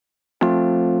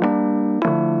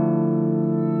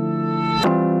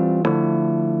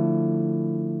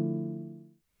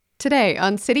Today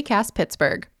on CityCast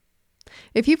Pittsburgh.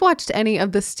 If you've watched any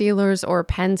of the Steelers or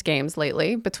Pens games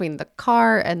lately, between the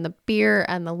car and the beer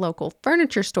and the local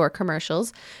furniture store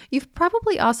commercials, you've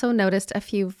probably also noticed a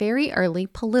few very early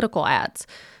political ads.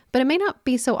 But it may not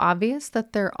be so obvious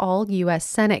that they're all U.S.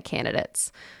 Senate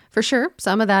candidates. For sure,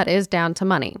 some of that is down to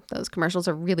money. Those commercials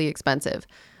are really expensive.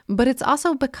 But it's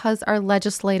also because our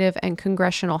legislative and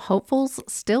congressional hopefuls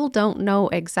still don't know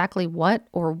exactly what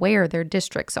or where their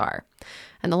districts are.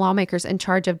 And the lawmakers in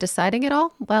charge of deciding it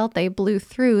all, well, they blew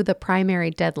through the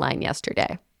primary deadline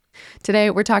yesterday. Today,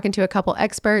 we're talking to a couple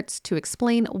experts to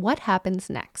explain what happens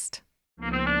next.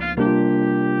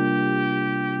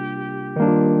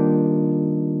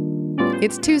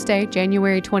 It's Tuesday,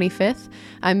 January 25th.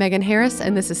 I'm Megan Harris,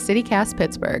 and this is CityCast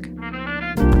Pittsburgh.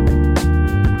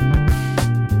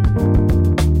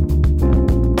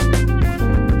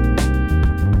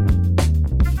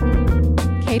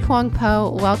 Kate Huang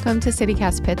Po, welcome to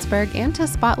CityCast Pittsburgh and to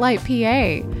Spotlight PA.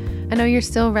 I know you're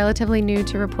still relatively new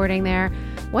to reporting there.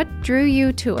 What drew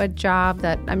you to a job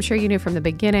that I'm sure you knew from the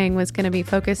beginning was going to be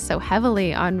focused so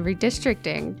heavily on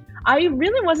redistricting? I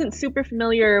really wasn't super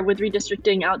familiar with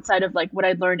redistricting outside of what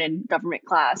I'd learned in government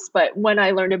class. But when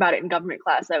I learned about it in government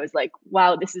class, I was like,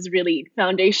 wow, this is really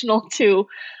foundational to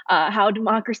how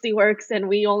democracy works. And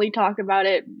we only talk about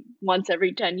it once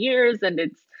every 10 years. And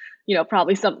it's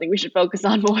probably something we should focus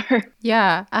on more.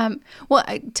 Yeah. Well,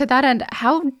 to that end,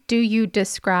 how do you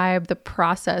describe the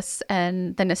process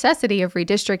and the necessity of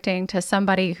redistricting to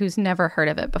somebody who's never heard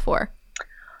of it before?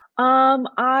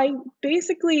 I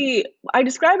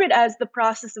describe it as the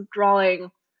process of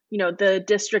drawing, the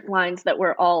district lines that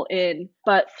we're all in.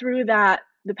 But through that,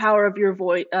 the power of your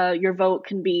vote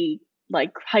can be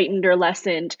heightened or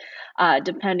lessened,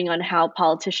 depending on how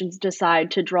politicians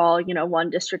decide to draw, one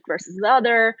district versus the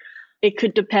other. It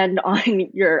could depend on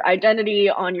your identity,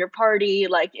 on your party.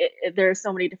 There's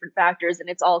so many different factors, and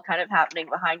it's all kind of happening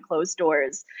behind closed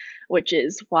doors, which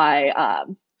is why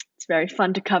it's very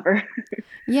fun to cover.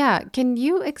 Yeah. Can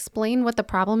you explain what the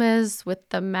problem is with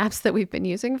the maps that we've been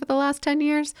using for the last 10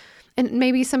 years and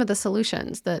maybe some of the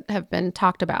solutions that have been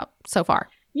talked about so far?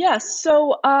 Yes.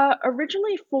 So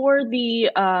originally for the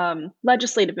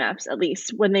legislative maps, at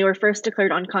least, when they were first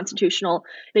declared unconstitutional,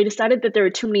 they decided that there were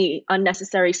too many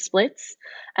unnecessary splits.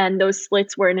 And those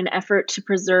splits were in an effort to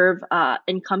preserve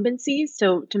incumbencies.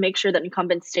 So to make sure that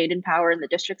incumbents stayed in power in the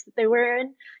districts that they were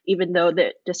in, even though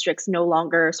the districts no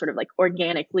longer sort of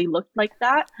organically looked like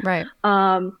that. Right.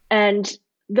 And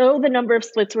though the number of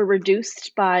splits were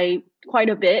reduced by quite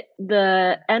a bit,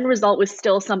 the end result was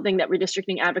still something that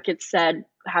redistricting advocates said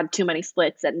had too many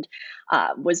splits and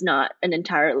was not an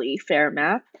entirely fair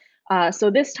map. So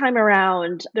this time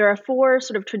around, there are 4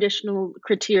 sort of traditional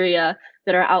criteria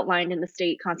that are outlined in the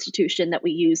state constitution that we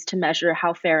use to measure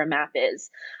how fair a map is.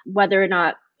 Whether or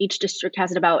not each district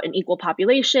has about an equal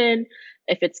population,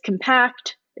 if it's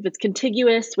compact, if it's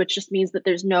contiguous, which just means that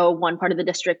there's no one part of the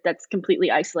district that's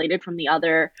completely isolated from the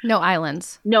other. No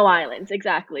islands. No islands,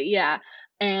 exactly, yeah.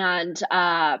 And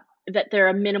that there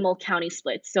are minimal county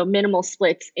splits. So minimal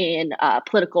splits in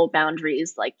political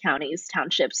boundaries like counties,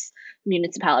 townships,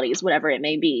 municipalities, whatever it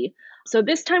may be. So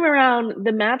this time around,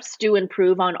 the maps do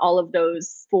improve on all of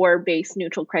those 4 base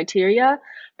neutral criteria.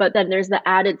 But then there's the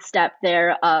added step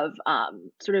there of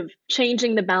sort of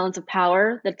changing the balance of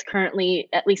power that's currently,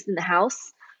 at least in the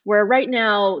House, where right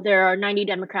now there are 90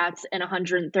 Democrats and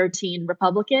 113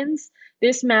 Republicans.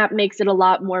 This map makes it a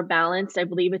lot more balanced. I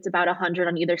believe it's about 100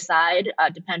 on either side,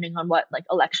 depending on what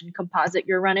election composite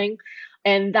you're running.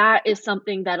 And that is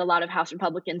something that a lot of House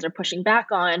Republicans are pushing back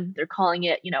on. They're calling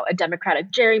it, a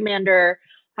Democratic gerrymander.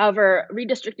 However,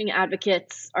 redistricting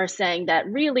advocates are saying that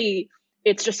really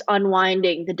it's just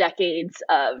unwinding the decades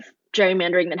of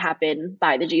gerrymandering that happened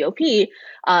by the GOP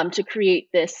to create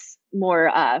this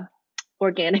more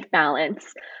organic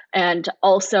balance. And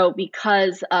also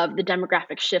because of the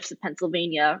demographic shifts of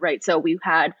Pennsylvania, right? So we've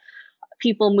had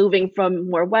people moving from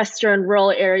more western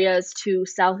rural areas to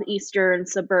southeastern,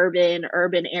 suburban,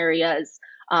 urban areas,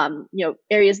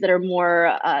 areas that are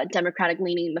more Democratic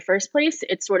leaning in the first place.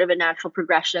 It's sort of a natural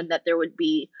progression that there would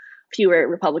be fewer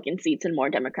Republican seats and more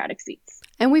Democratic seats.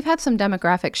 And we've had some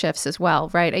demographic shifts as well,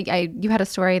 right? You had a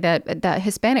story that the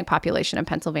Hispanic population in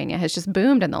Pennsylvania has just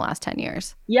boomed in the last 10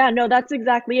 years. Yeah, no, that's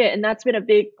exactly it. And that's been a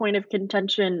big point of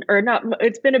contention, or not,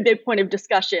 it's been a big point of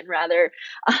discussion, rather,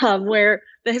 where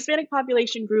the Hispanic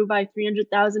population grew by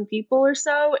 300,000 people or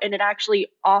so, and it actually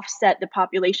offset the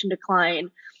population decline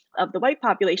of the white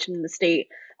population in the state.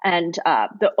 And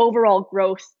the overall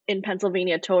growth in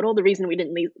Pennsylvania total, the reason we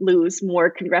didn't lose more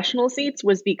congressional seats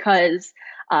was because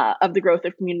of the growth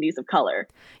of communities of color.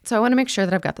 So I want to make sure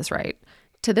that I've got this right.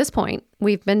 To this point,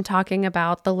 we've been talking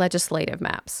about the legislative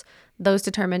maps. Those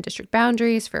determine district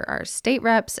boundaries for our state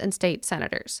reps and state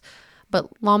senators. But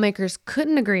lawmakers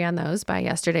couldn't agree on those by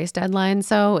yesterday's deadline,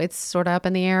 so it's sort of up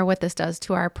in the air what this does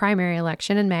to our primary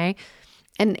election in May.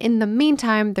 And in the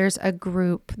meantime, there's a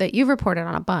group that you've reported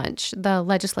on a bunch, the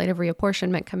Legislative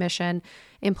Reapportionment Commission,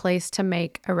 in place to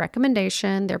make a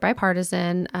recommendation. They're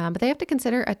bipartisan, but they have to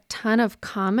consider a ton of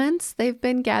comments they've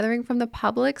been gathering from the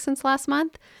public since last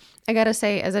month. I gotta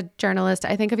say, as a journalist,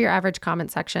 I think of your average comment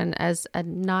section as a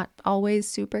not always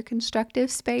super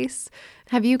constructive space.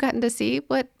 Have you gotten to see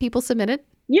what people submitted?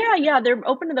 Yeah, they're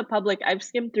open to the public. I've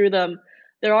skimmed through them.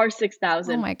 There are Oh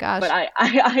 6,000, my gosh. but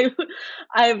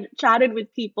I've chatted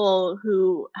with people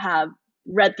who have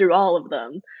read through all of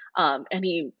them.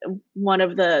 One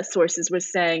of the sources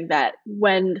was saying that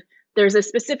when there's a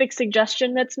specific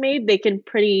suggestion that's made, they can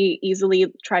pretty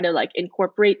easily try to like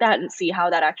incorporate that and see how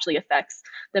that actually affects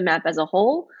the map as a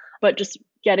whole. But just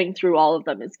getting through all of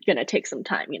them is going to take some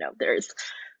time. There's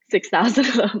 6,000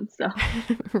 of them. So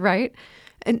Right?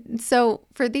 And so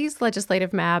for these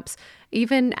legislative maps,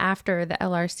 even after the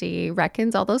LRC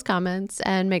reckons all those comments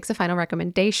and makes a final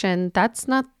recommendation, that's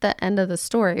not the end of the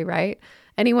story, right?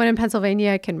 Anyone in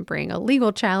Pennsylvania can bring a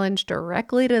legal challenge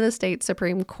directly to the state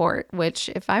Supreme Court, which,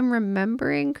 if I'm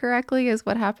remembering correctly, is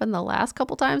what happened the last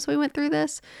couple times we went through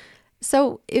this.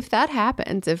 So if that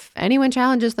happens, if anyone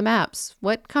challenges the maps,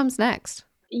 what comes next?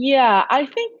 yeah, I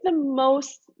think the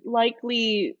most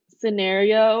likely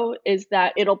scenario is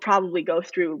that it'll probably go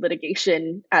through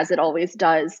litigation as it always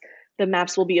does. The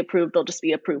maps will be approved, they'll just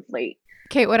be approved late.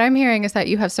 Kate, what I'm hearing is that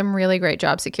you have some really great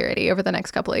job security over the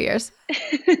next couple of years.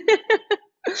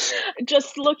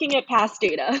 Just looking at past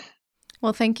data.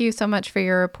 Well, thank you so much for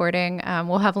your reporting.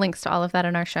 We'll have links to all of that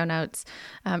in our show notes.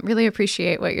 Really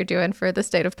appreciate what you're doing for the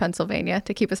state of Pennsylvania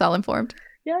to keep us all informed.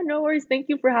 Yeah, no worries. Thank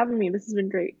you for having me. This has been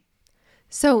great.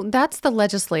 So that's the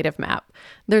legislative map.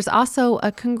 There's also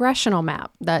a congressional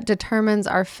map that determines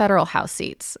our federal House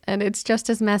seats, and it's just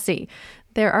as messy.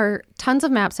 There are tons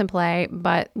of maps in play,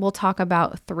 but we'll talk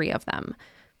about 3 of them.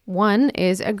 One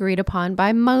is agreed upon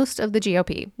by most of the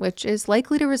GOP, which is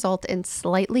likely to result in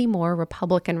slightly more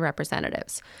Republican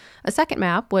representatives. A second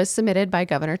map was submitted by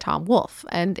Governor Tom Wolf,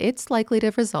 and it's likely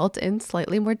to result in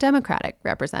slightly more Democratic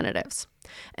representatives.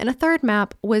 And a third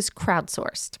map was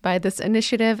crowdsourced by this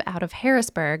initiative out of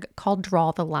Harrisburg called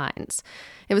Draw the Lines.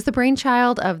 It was the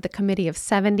brainchild of the Committee of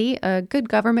 70, a good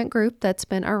government group that's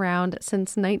been around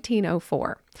since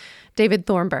 1904. David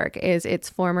Thornburg is its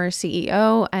former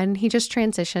CEO, and he just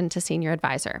transitioned to senior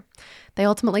advisor. They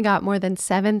ultimately got more than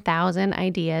 7,000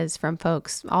 ideas from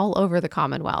folks all over the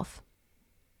Commonwealth.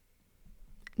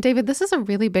 David, this is a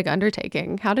really big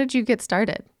undertaking. How did you get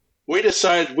started? We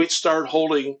decided we'd start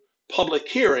holding public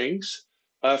hearings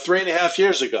 3.5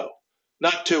 years ago.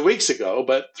 Not 2 weeks ago,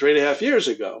 but 3.5 years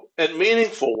ago, and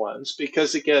meaningful ones,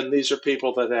 because again, these are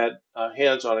people that had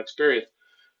hands-on experience.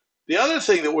 The other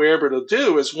thing that we were able to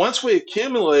do is once we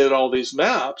accumulated all these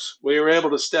maps, we were able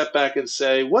to step back and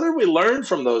say, what did we learn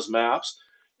from those maps?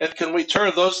 And can we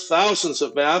turn those thousands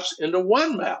of maps into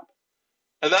one map?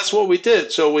 And that's what we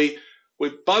did. So we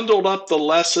bundled up the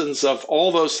lessons of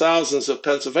all those thousands of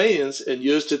Pennsylvanians and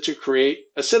used it to create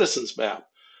a citizens map,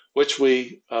 which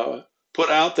we put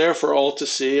out there for all to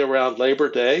see around Labor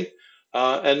Day,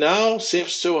 and now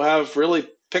seems to have really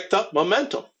picked up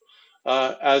momentum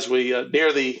as we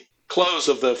near the close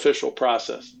of the official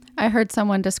process. I heard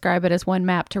someone describe it as one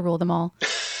map to rule them all.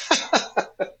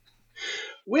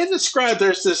 We describe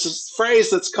there's this phrase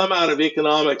that's come out of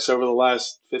economics over the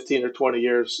last 15 or 20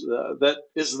 years that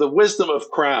is the wisdom of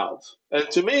crowds. And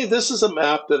to me, this is a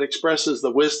map that expresses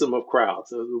the wisdom of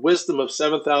crowds, the wisdom of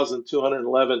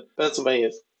 7,211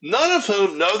 Pennsylvanians, none of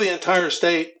whom know the entire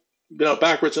state,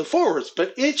 backwards and forwards,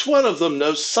 but each one of them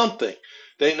knows something.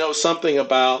 They know something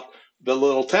about the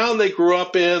little town they grew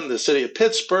up in, the city of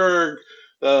Pittsburgh,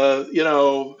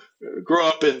 grew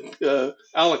up in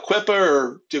Aliquippa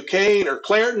or Duquesne or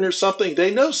Clairton or something.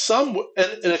 They know some,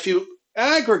 and if you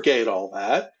aggregate all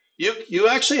that, you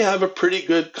actually have a pretty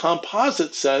good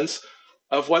composite sense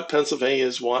of what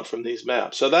Pennsylvanians want from these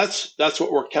maps. So that's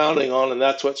what we're counting on, and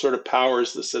that's what sort of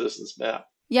powers the citizens map.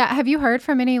 Yeah. Have you heard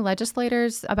from any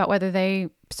legislators about whether they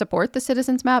support the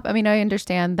citizens map? I mean, I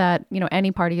understand that,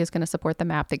 any party is going to support the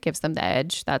map that gives them the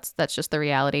edge. That's just the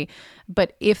reality.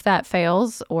 But if that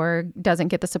fails or doesn't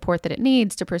get the support that it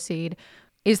needs to proceed,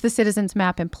 is the citizens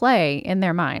map in play in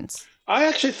their minds? I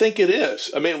actually think it is.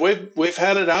 I mean, we've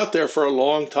had it out there for a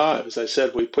long time. As I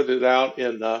said, we put it out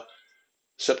in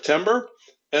September.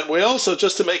 And we also,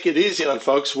 just to make it easy on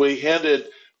folks, we handed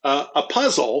a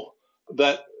puzzle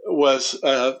that was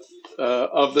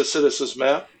of the citizens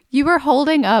map. You were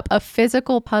holding up a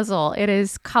physical puzzle. It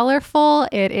is colorful.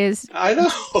 It is I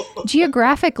know.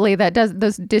 geographically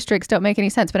those districts don't make any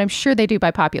sense, but I'm sure they do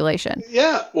by population.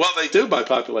 Yeah, well, they do by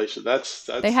population. That's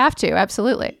They have to,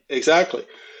 absolutely. exactly.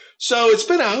 So it's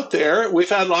been out there. We've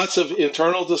had lots of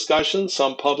internal discussions,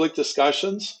 some public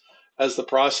discussions as the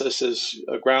process has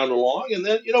ground along, and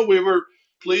then we were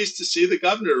pleased to see the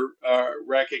governor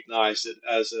recognize it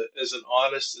as an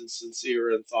honest and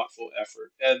sincere and thoughtful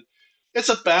effort. And it's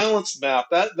a balanced map.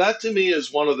 That to me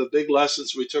is one of the big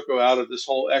lessons we took out of this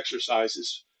whole exercise.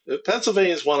 Is that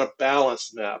Pennsylvanians want a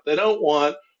balanced map. They don't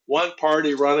want one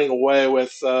party running away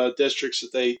with districts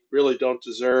that they really don't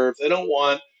deserve. They don't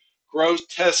want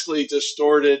grotesquely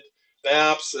distorted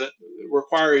maps that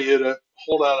require you to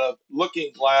hold out a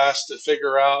looking glass to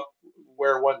figure out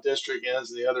where one district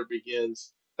ends and the other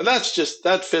begins. And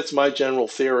that fits my general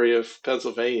theory of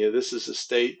Pennsylvania. This is a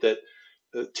state that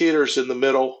teeters in the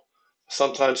middle,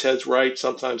 sometimes heads right,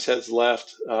 sometimes heads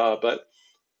left, but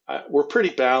we're pretty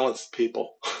balanced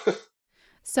people.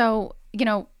 So,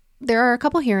 there are a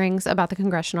couple hearings about the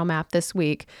congressional map this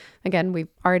week. Again, we've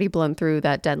already blown through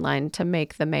that deadline to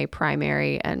make the May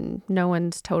primary, and no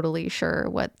one's totally sure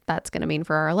what that's going to mean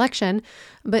for our election.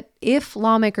 But if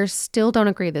lawmakers still don't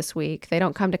agree this week, they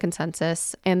don't come to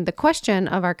consensus, and the question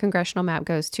of our congressional map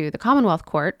goes to the Commonwealth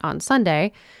Court on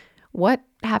Sunday, what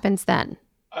happens then?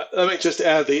 Let me just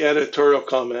add the editorial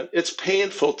comment. It's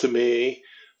painful to me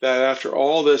that after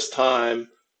all this time,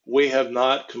 we have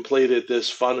not completed this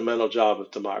fundamental job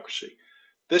of democracy.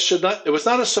 It was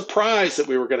not a surprise that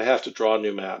we were going to have to draw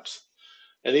new maps.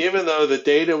 And even though the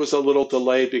data was a little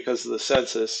delayed because of the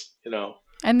census,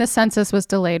 And the census was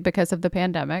delayed because of the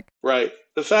pandemic. Right.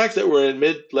 The fact that we're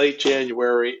in late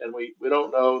January and we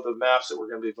don't know the maps that we're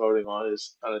going to be voting on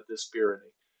is kind of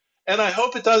dispiriting. And I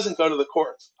hope it doesn't go to the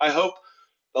courts. I hope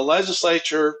the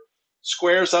legislature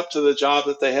squares up to the job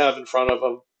that they have in front of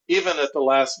them, even at the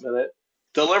last minute,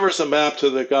 delivers a map to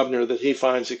the governor that he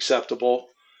finds acceptable,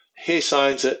 he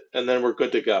signs it, and then we're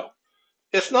good to go.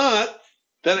 If not,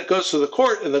 then it goes to the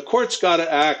court, and the court's got to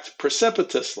act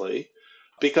precipitously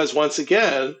because, once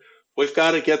again, we've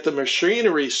got to get the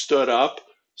machinery stood up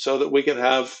so that we can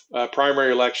have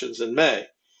primary elections in May.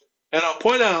 And I'll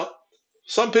point out,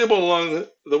 some people along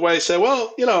the way say,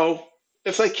 well,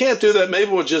 if they can't do that,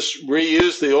 maybe we'll just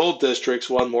reuse the old districts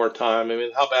one more time. I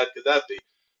mean, how bad could that be?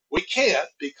 We can't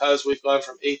because we've gone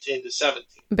from 18 to 17.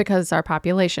 Because our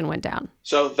population went down.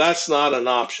 So that's not an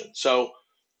option. So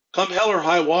come hell or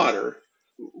high water,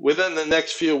 within the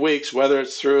next few weeks, whether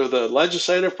it's through the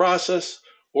legislative process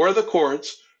or the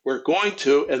courts, we're going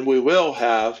to and we will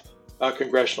have a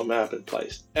congressional map in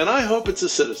place. And I hope it's a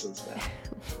citizen's map.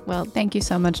 Well, thank you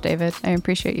so much, David. I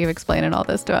appreciate you explaining all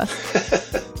this to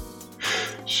us.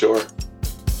 Sure.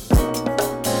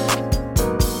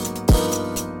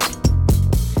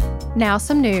 Now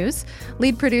some news.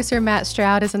 Lead producer Matt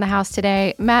Stroud is in the house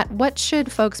today. Matt, what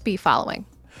should folks be following?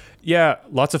 Yeah,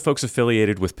 lots of folks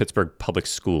affiliated with Pittsburgh Public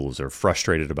Schools are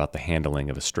frustrated about the handling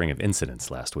of a string of incidents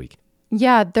last week.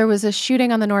 Yeah, there was a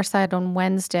shooting on the north side on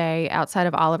Wednesday outside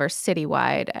of Oliver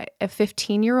Citywide. A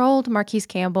 15-year-old, Marquise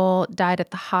Campbell, died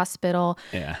at the hospital,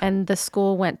 and the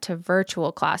school went to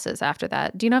virtual classes after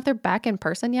that. Do you know if they're back in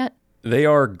person yet? They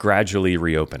are gradually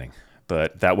reopening,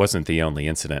 but that wasn't the only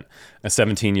incident. A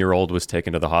 17-year-old was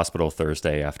taken to the hospital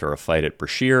Thursday after a fight at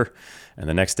Brashear, and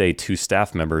the next day, 2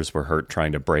 staff members were hurt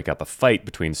trying to break up a fight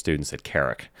between students at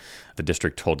Carrick. The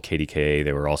district told KDKA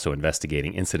they were also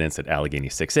investigating incidents at Allegheny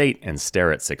 6-8 and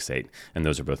Starrett 6-8, and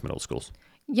those are both middle schools.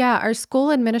 Yeah, are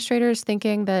school administrators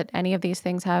thinking that any of these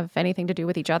things have anything to do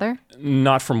with each other?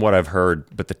 Not from what I've heard,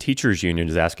 but the teachers union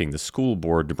is asking the school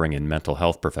board to bring in mental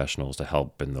health professionals to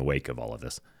help in the wake of all of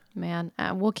this. Man,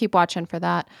 we'll keep watching for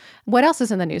that. What else is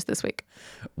in the news this week?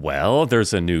 Well,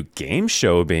 there's a new game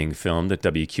show being filmed at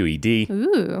WQED.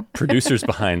 Ooh. Producers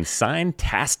behind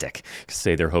Signtastic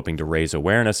say they're hoping to raise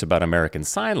awareness about American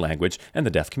Sign Language and the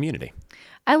deaf community.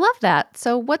 I love that.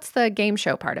 So what's the game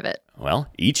show part of it? Well,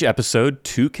 each episode,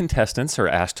 2 contestants are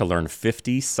asked to learn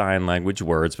 50 sign language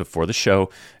words before the show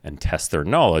and test their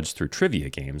knowledge through trivia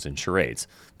games and charades.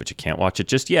 But you can't watch it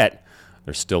just yet.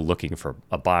 They're still looking for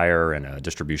a buyer and a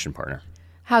distribution partner.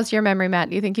 How's your memory, Matt?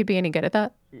 Do you think you'd be any good at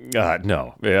that?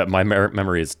 No. My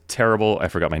memory is terrible. I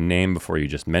forgot my name before you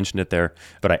just mentioned it there.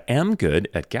 But I am good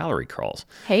at gallery crawls.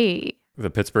 Hey.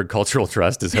 The Pittsburgh Cultural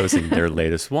Trust is hosting their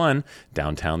latest one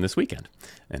downtown this weekend.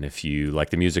 And if you like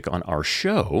the music on our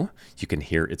show, you can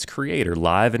hear its creator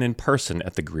live and in person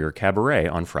at the Greer Cabaret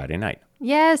on Friday night.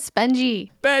 Yes,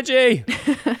 Benji. Benji!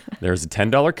 There's a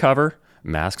 $10 cover,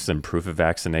 Masks and proof of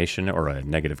vaccination or a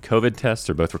negative COVID test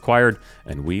are both required,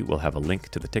 and we will have a link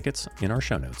to the tickets in our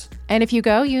show notes. And if you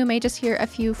go, you may just hear a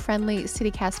few friendly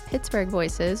CityCast Pittsburgh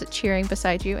voices cheering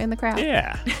beside you in the crowd.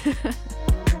 Yeah.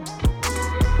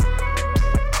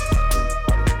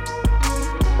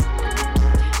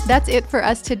 That's it for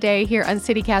us today here on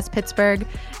CityCast Pittsburgh.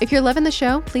 If you're loving the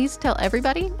show, please tell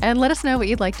everybody and let us know what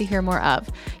you'd like to hear more of.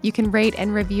 You can rate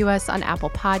and review us on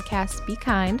Apple Podcasts, be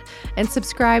kind, and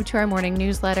subscribe to our morning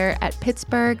newsletter at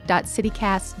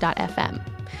pittsburgh.citycast.fm.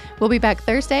 We'll be back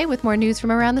Thursday with more news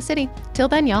from around the city. Till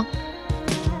then, y'all.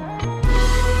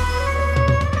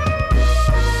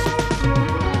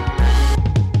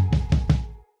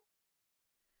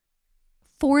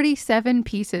 47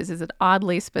 pieces is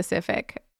oddly specific.